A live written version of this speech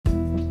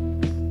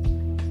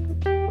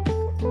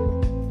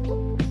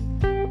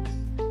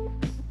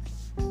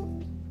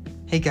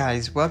Hey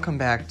guys, welcome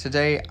back.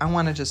 Today I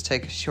want to just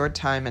take a short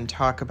time and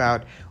talk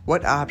about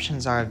what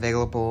options are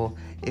available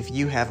if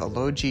you have a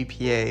low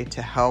GPA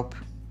to help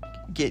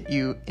get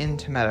you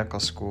into medical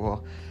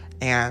school.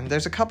 And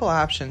there's a couple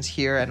options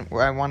here, and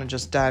I want to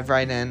just dive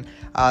right in.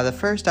 The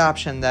first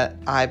option that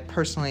I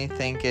personally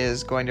think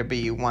is going to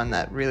be one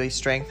that really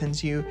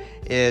strengthens you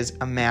is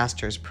a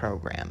master's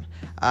program.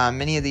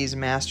 Many of these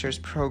master's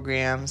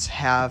programs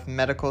have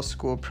medical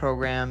school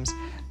programs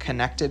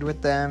connected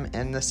with them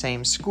in the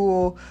same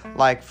school.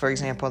 Like, for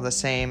example, the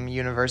same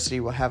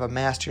university will have a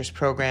master's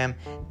program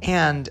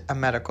and a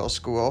medical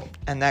school,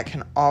 and that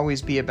can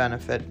always be a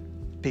benefit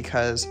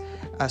because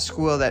a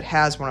school that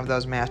has one of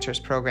those master's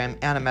program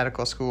and a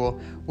medical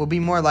school will be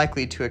more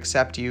likely to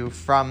accept you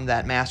from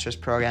that master's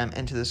program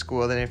into the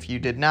school than if you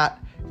did not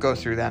go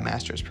through that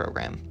master's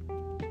program.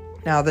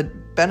 Now, the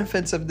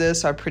benefits of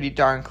this are pretty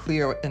darn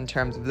clear in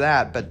terms of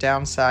that, but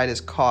downside is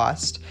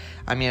cost.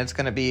 I mean, it's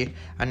going to be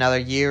another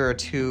year or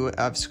two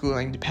of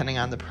schooling depending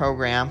on the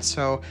program,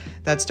 so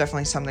that's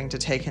definitely something to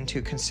take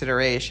into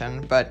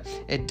consideration, but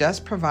it does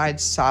provide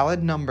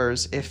solid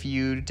numbers if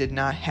you did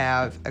not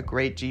have a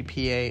great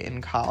GPA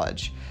in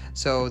college.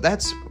 So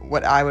that's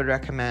what I would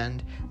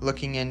recommend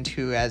looking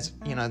into as,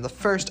 the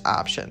first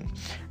option.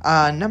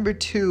 Number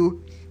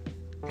two,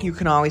 you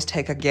can always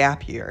take a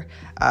gap year.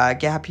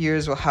 Gap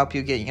years will help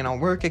you get,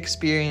 work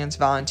experience,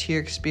 volunteer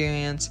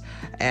experience,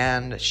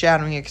 and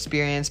shadowing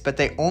experience, but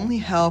they only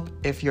help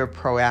if you're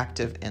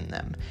proactive in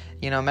them.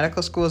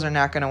 Medical schools are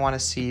not going to want to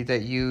see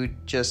that you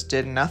just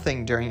did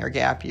nothing during your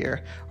gap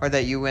year or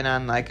that you went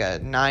on like a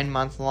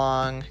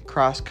 9-month-long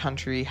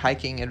cross-country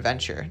hiking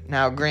adventure.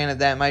 Now, granted,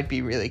 that might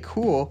be really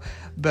cool,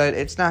 but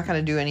it's not going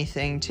to do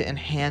anything to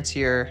enhance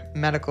your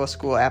medical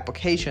school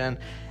application.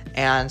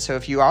 And so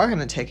if you are going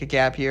to take a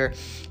gap year,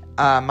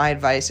 my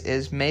advice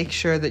is make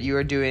sure that you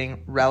are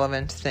doing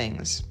relevant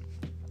things.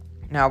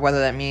 Now, whether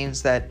that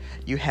means that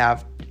you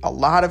have a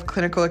lot of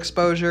clinical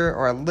exposure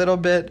or a little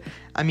bit,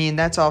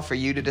 that's all for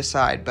you to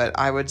decide. But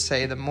I would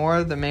say the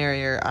more the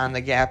merrier on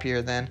the gap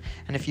year then.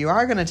 And if you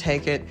are going to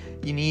take it,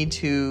 you need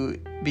to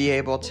be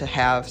able to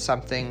have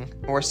something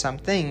or some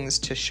things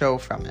to show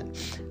from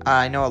it.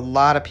 I know a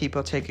lot of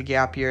people take a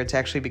gap year. It's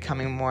actually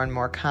becoming more and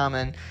more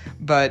common,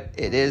 but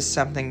it is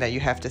something that you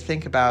have to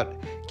think about.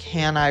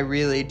 Can I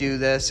really do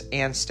this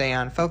and stay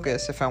on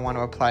focus if I want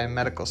to apply to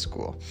medical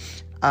school?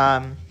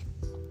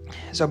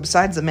 So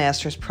besides the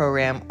master's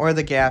program or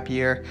the gap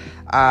year,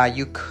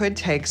 you could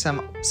take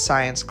some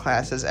science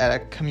classes at a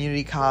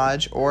community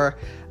college or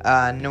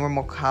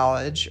normal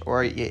college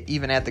or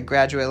even at the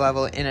graduate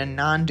level in a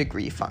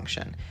non-degree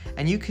function.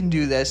 And you can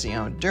do this,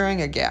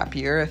 during a gap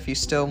year if you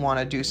still want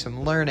to do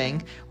some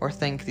learning or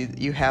think that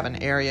you have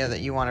an area that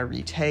you want to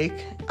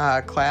retake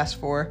a class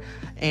for.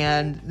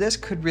 And this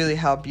could really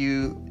help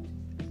you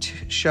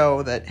to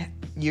show that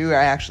you are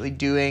actually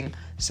doing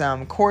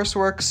some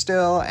coursework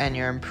still and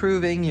you're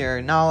improving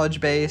your knowledge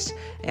base.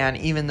 And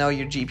even though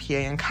your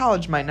GPA in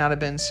college might not have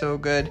been so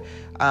good,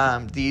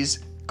 these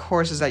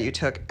courses that you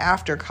took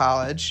after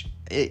college,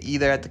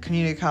 either at the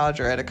community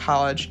college or at a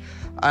college,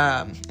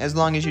 as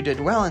long as you did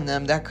well in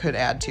them, that could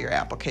add to your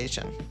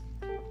application.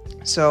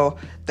 So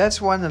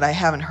that's one that I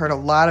haven't heard a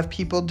lot of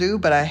people do,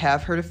 but I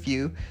have heard a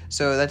few.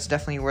 So that's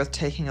definitely worth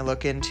taking a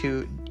look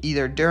into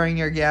either during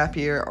your gap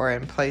year or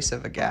in place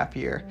of a gap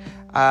year.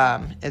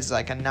 It's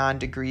like a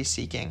non-degree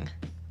seeking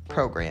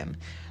program.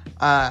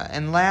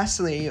 And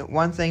lastly,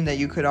 one thing that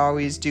you could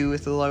always do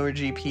with a lower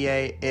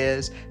GPA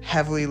is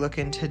heavily look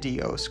into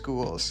DO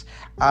schools.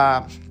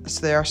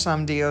 So there are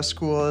some DO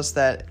schools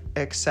that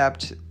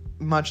accept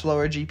much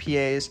lower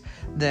GPAs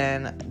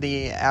than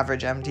the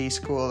average MD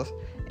school.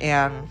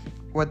 And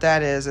what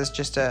that is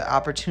just an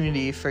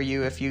opportunity for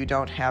you if you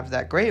don't have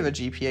that great of a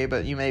GPA,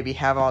 but you maybe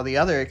have all the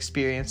other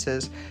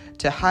experiences,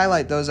 to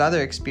highlight those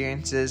other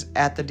experiences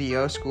at the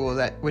DO school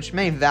which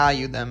may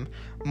value them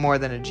more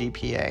than a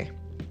GPA.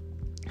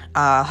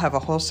 I'll have a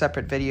whole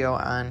separate video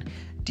on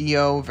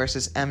DO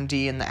versus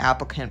MD in the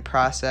applicant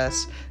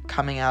process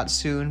coming out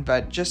soon,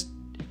 but just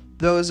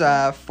those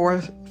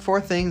four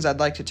things I'd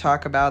like to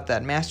talk about: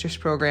 that master's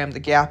program, the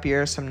gap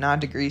year, some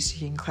non-degree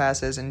seeking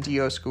classes, and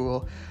DO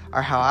school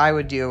are how I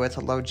would deal with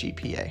a low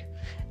GPA.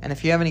 And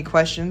if you have any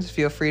questions,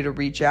 feel free to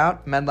reach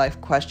out,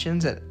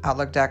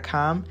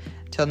 medlifequestions@outlook.com.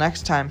 Till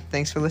next time,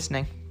 thanks for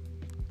listening.